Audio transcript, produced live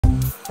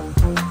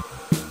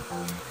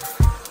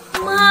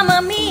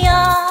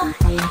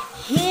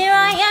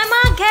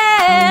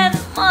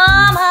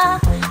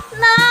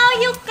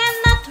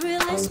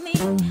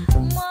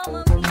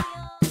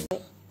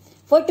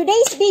For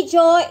today's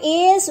video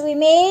is we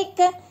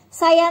make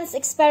science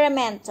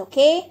experiment,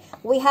 okay?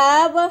 We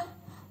have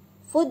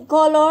food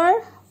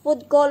color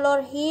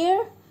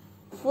here,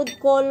 food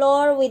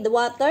color with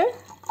water.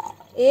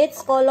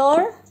 It's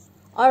color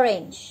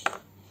orange.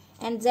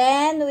 And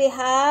then we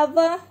have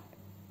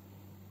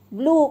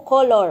blue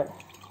color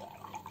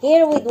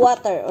here with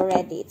water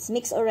already. It's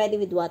mixed already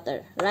with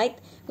water, right?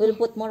 We'll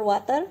put more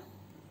water.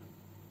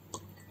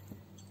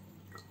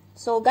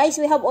 So guys,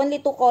 we have only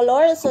two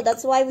colors, so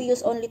that's why we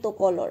use only two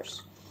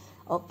colors.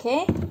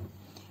 Okay?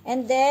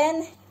 And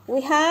then we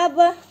have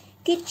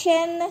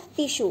kitchen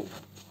tissue.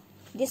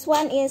 This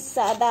one is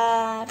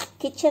the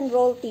kitchen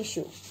roll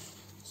tissue.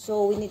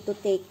 So we need to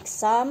take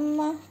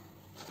some,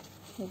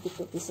 maybe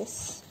 2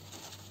 pieces.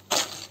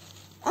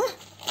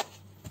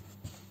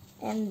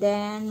 And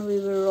then we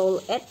will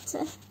roll it.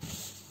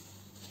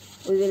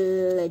 We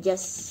will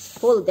just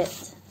fold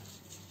it.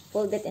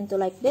 Fold it into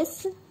like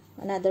this.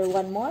 Another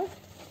one more.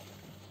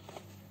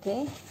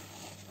 Okay,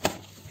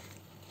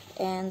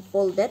 and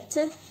fold it.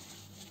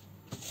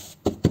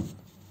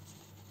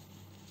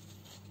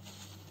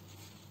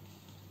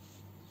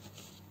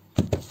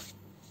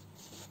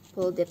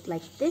 Fold it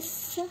like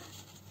this.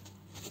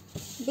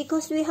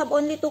 Because we have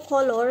only two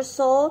colors,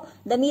 so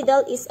the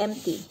middle is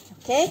empty.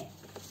 Okay?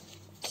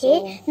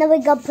 Okay, so now we're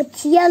gonna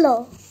put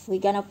yellow.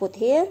 We're gonna put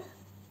here.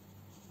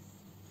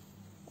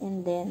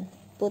 And then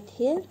put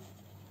here.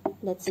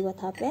 Let's see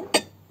what happened.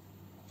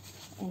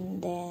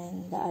 And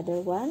then the other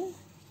one,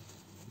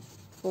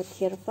 put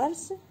here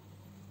first,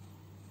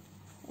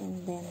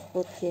 and then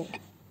put here.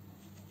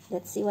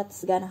 Let's see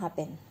what's gonna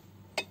happen.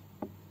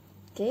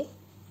 Okay?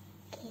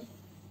 Okay.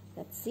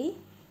 Let's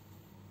see.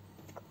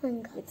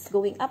 Going it's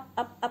going up,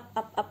 up, up,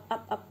 up, up,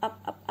 up, up,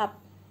 up, up, up.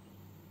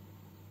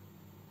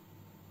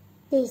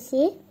 Do you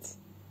see it?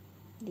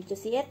 Did you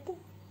see it?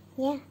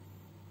 Yeah.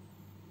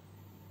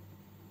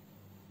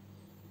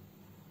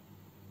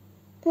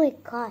 Oh my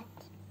God.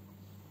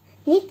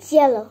 Needs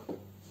yellow.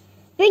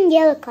 Bring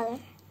yellow color.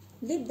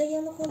 Leave the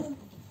yellow color.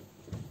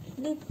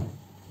 Leave.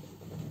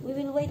 We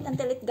will wait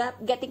until it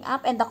getting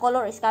up and the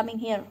color is coming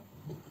here.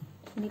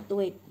 We need to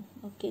wait.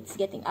 Okay, it's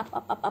getting up,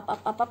 up, up, up,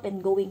 up, up, up,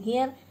 and going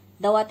here.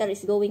 The water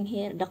is going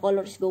here. The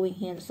color is going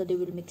here. So they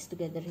will mix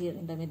together here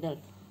in the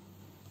middle.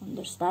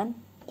 Understand?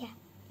 Yeah.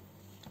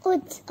 Oh,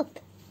 it's up.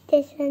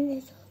 This one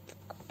is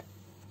up.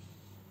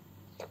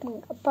 It's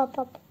going up, up,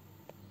 up.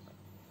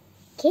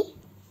 Okay.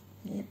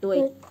 You need to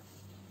wait.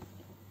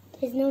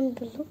 There's no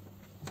blue.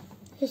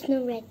 There's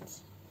no reds.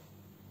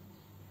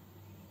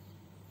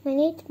 I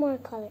need more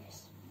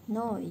colors.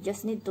 No, you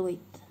just need to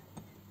wait.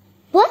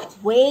 What?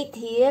 Wait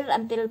here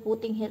until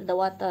putting here the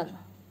water.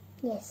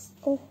 Yes.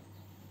 Oh.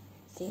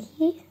 See?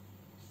 Here?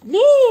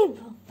 Leave!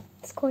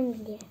 It's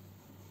going there.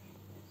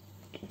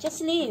 Just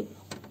leave.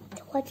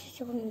 The water's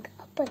going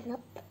up and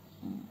up.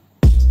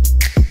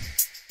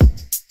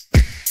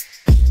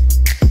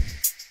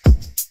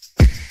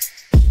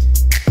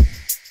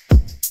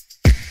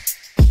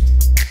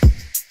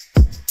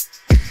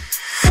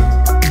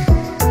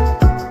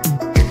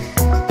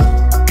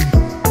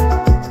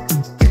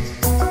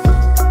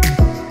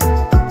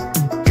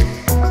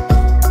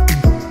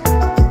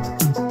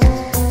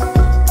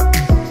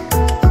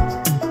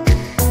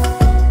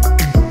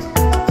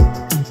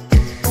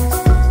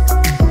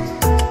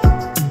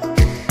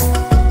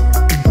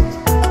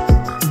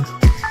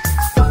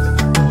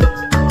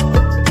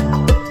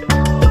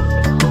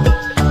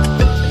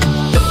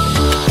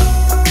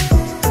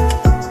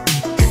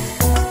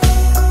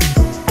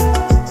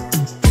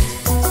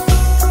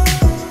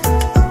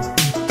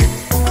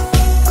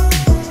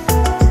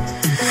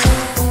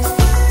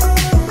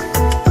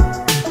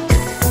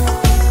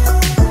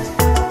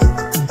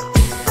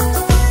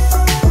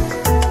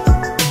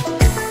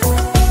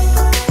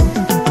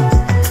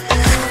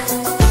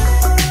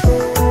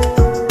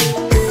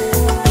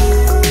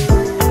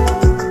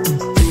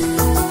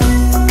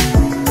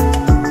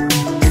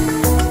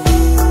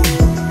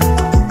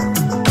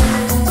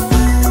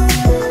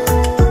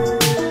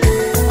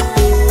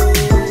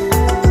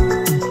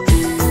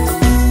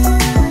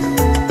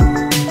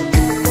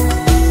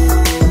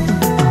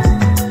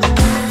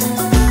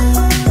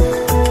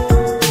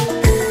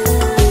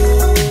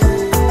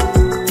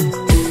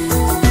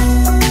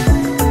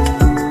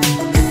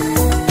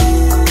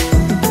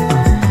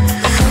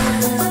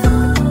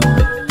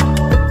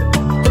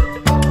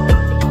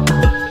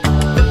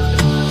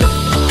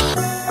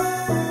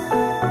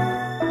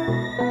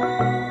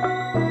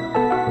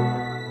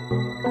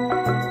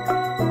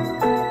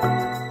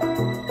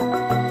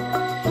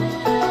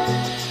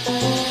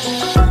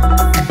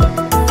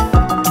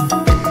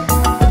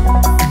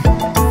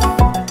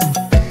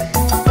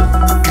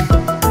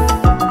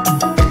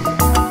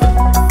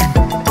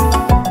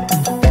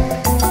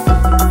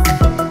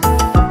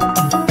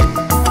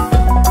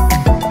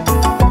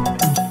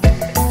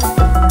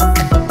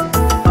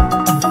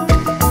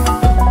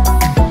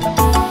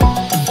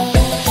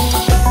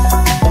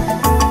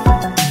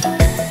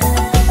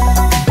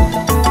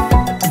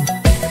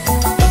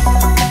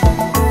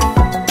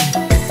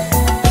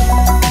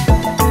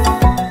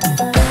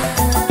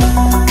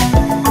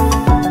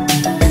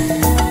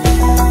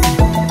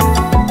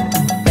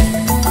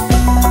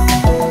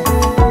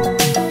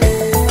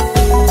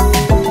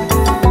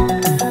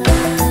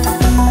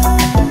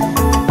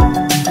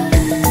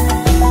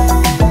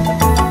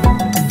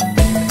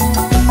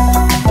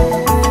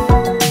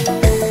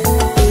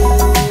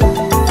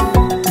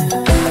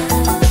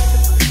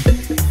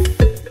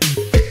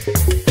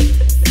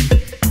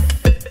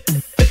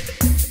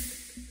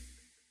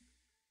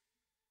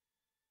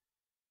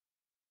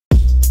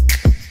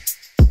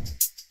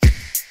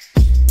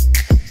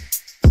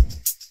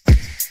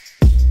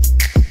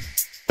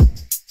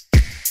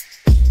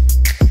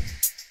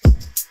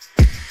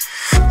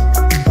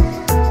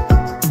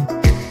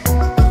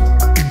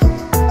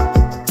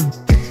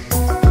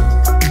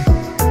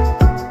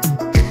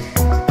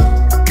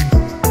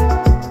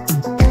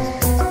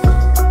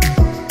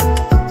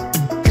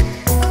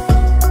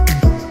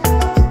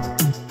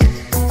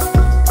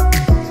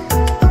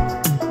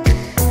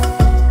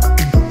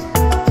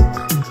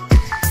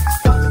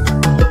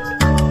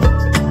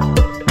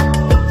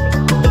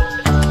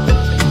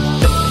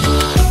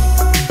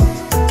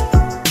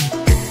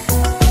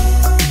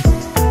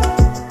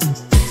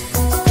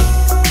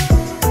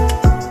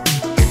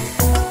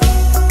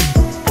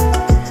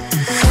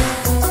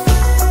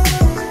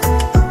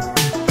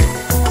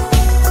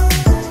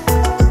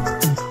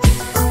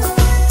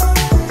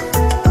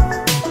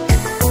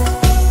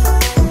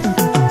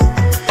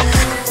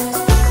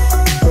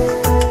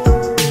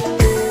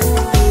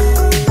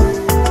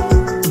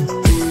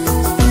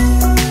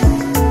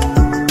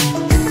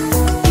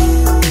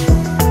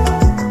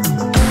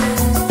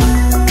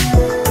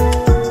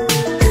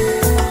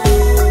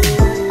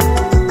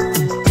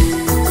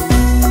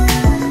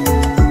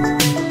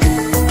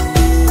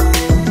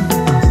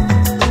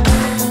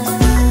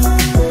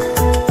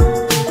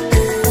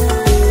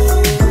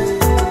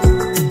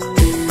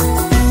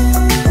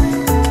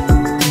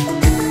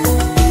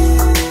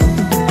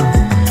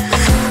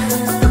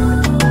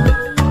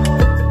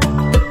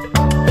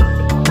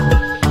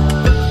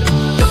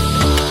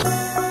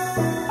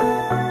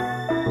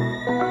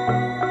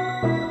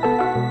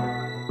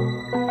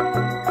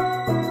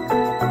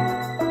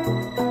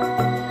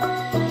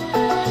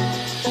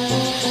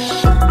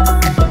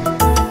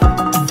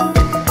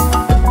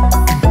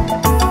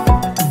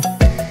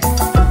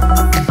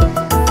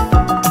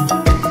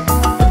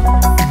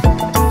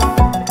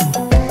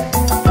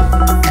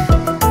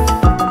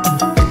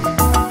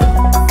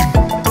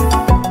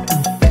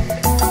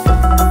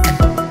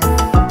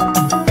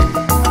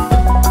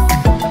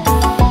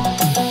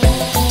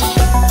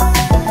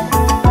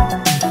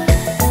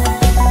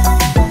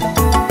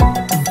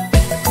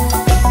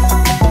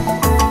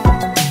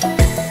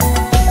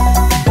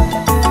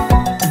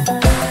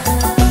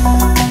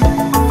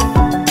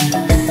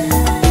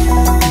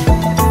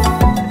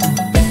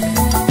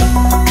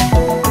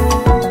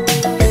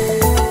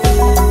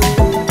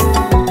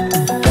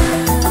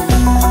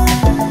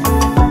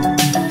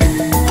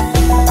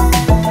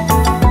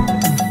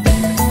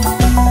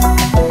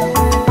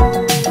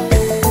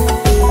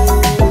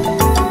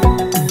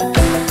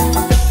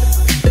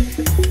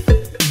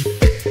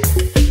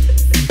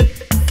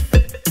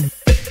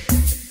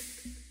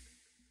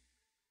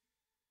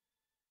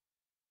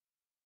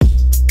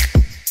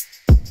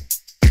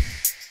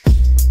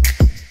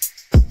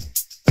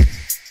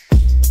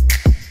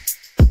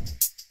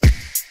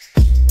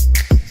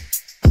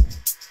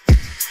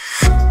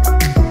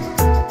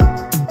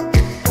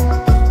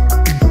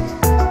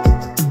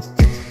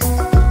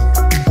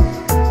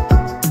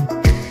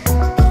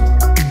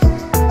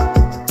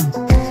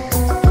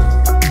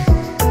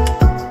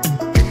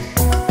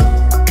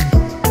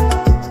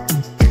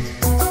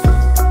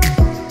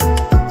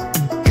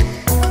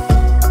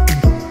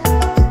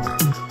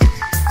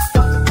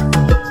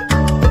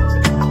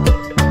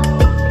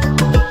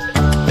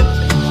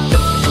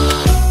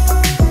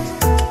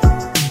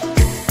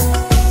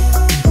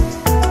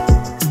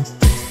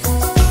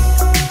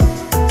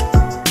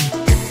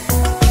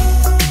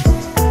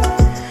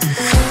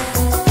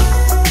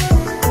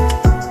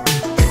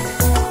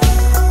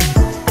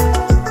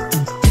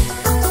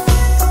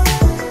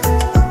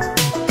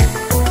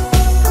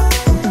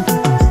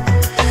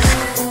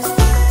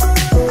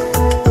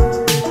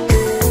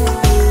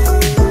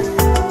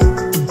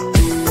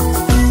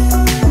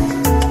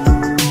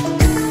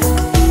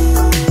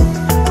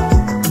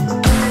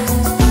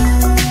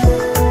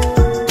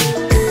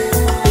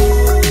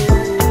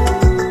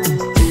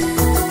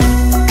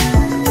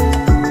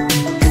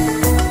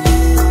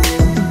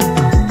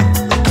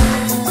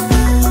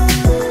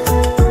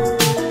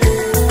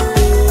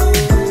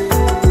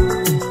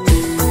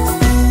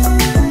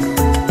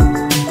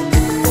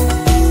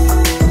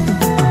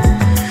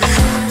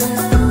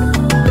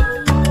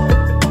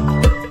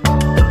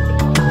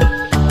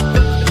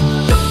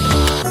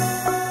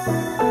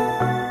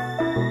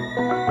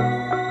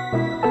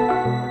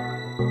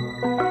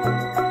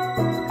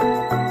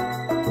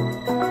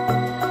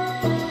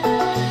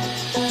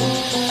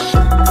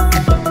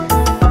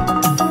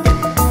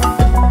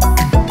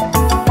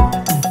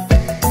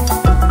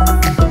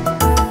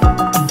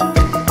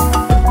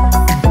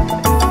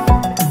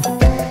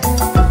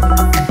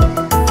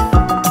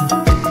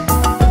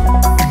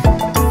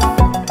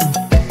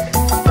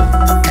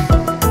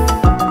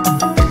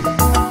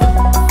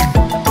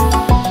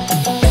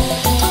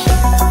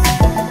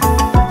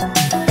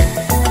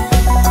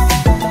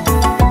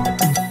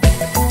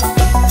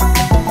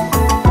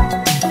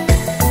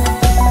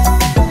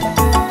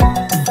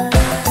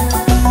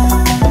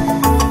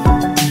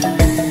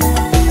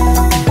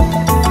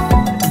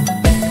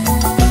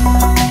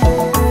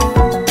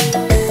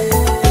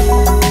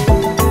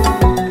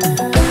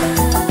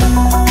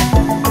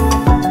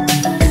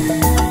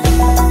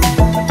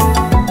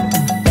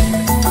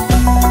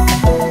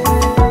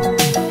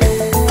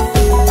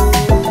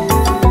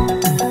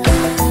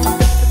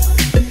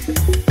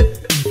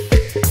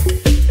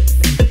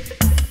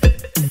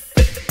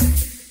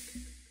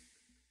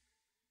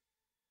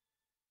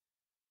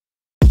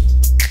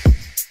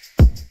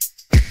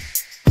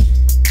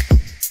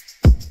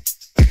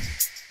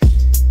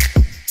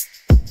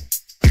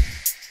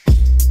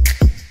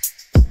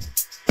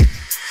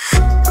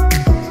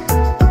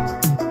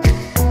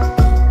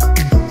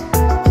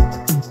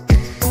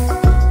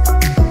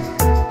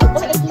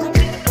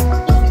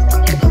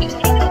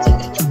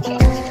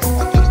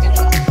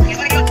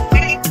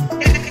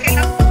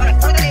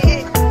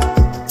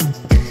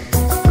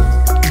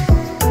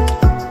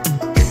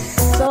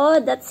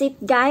 that's it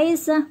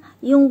guys.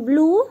 Yung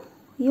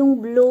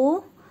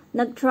blue,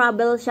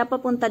 nag-travel siya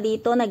papunta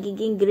dito,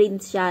 nagiging green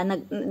siya.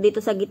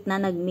 Dito sa gitna,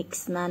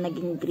 nag-mix na,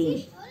 naging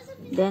green.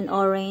 Then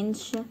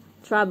orange,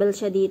 travel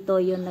siya dito,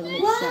 yun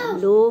nag-mix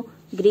siya. Blue,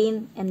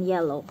 green, and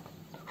yellow.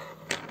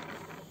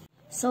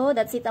 So,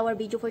 that's it our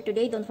video for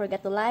today. Don't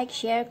forget to like,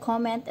 share,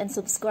 comment, and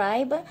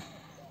subscribe.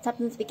 Tap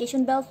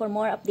notification bell for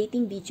more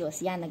updating videos.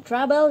 Yan,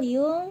 nag-travel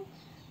yung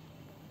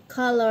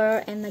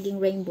color and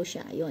naging rainbow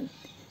siya. Yun.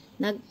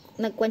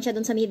 Nagkuhan siya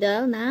dun sa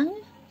middle ng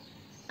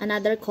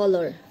another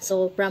color.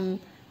 So, from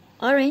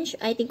orange,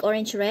 I think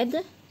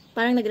orange-red.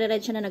 Parang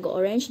nagre-red siya na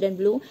nag-orange, then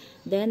blue.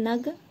 Then,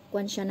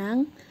 nagkuhan siya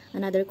ng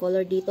another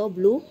color dito,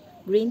 blue,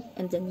 green,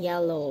 and then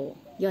yellow.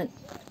 Yun.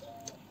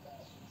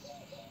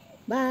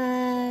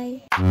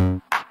 Bye!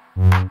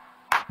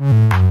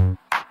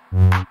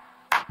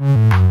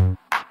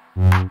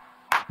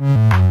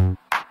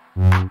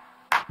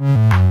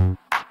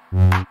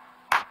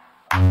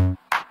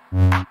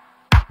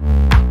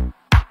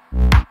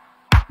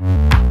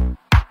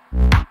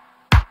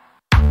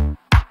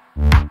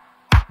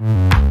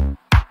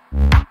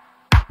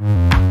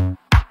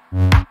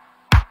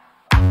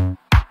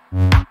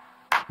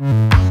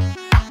 Mm-hmm.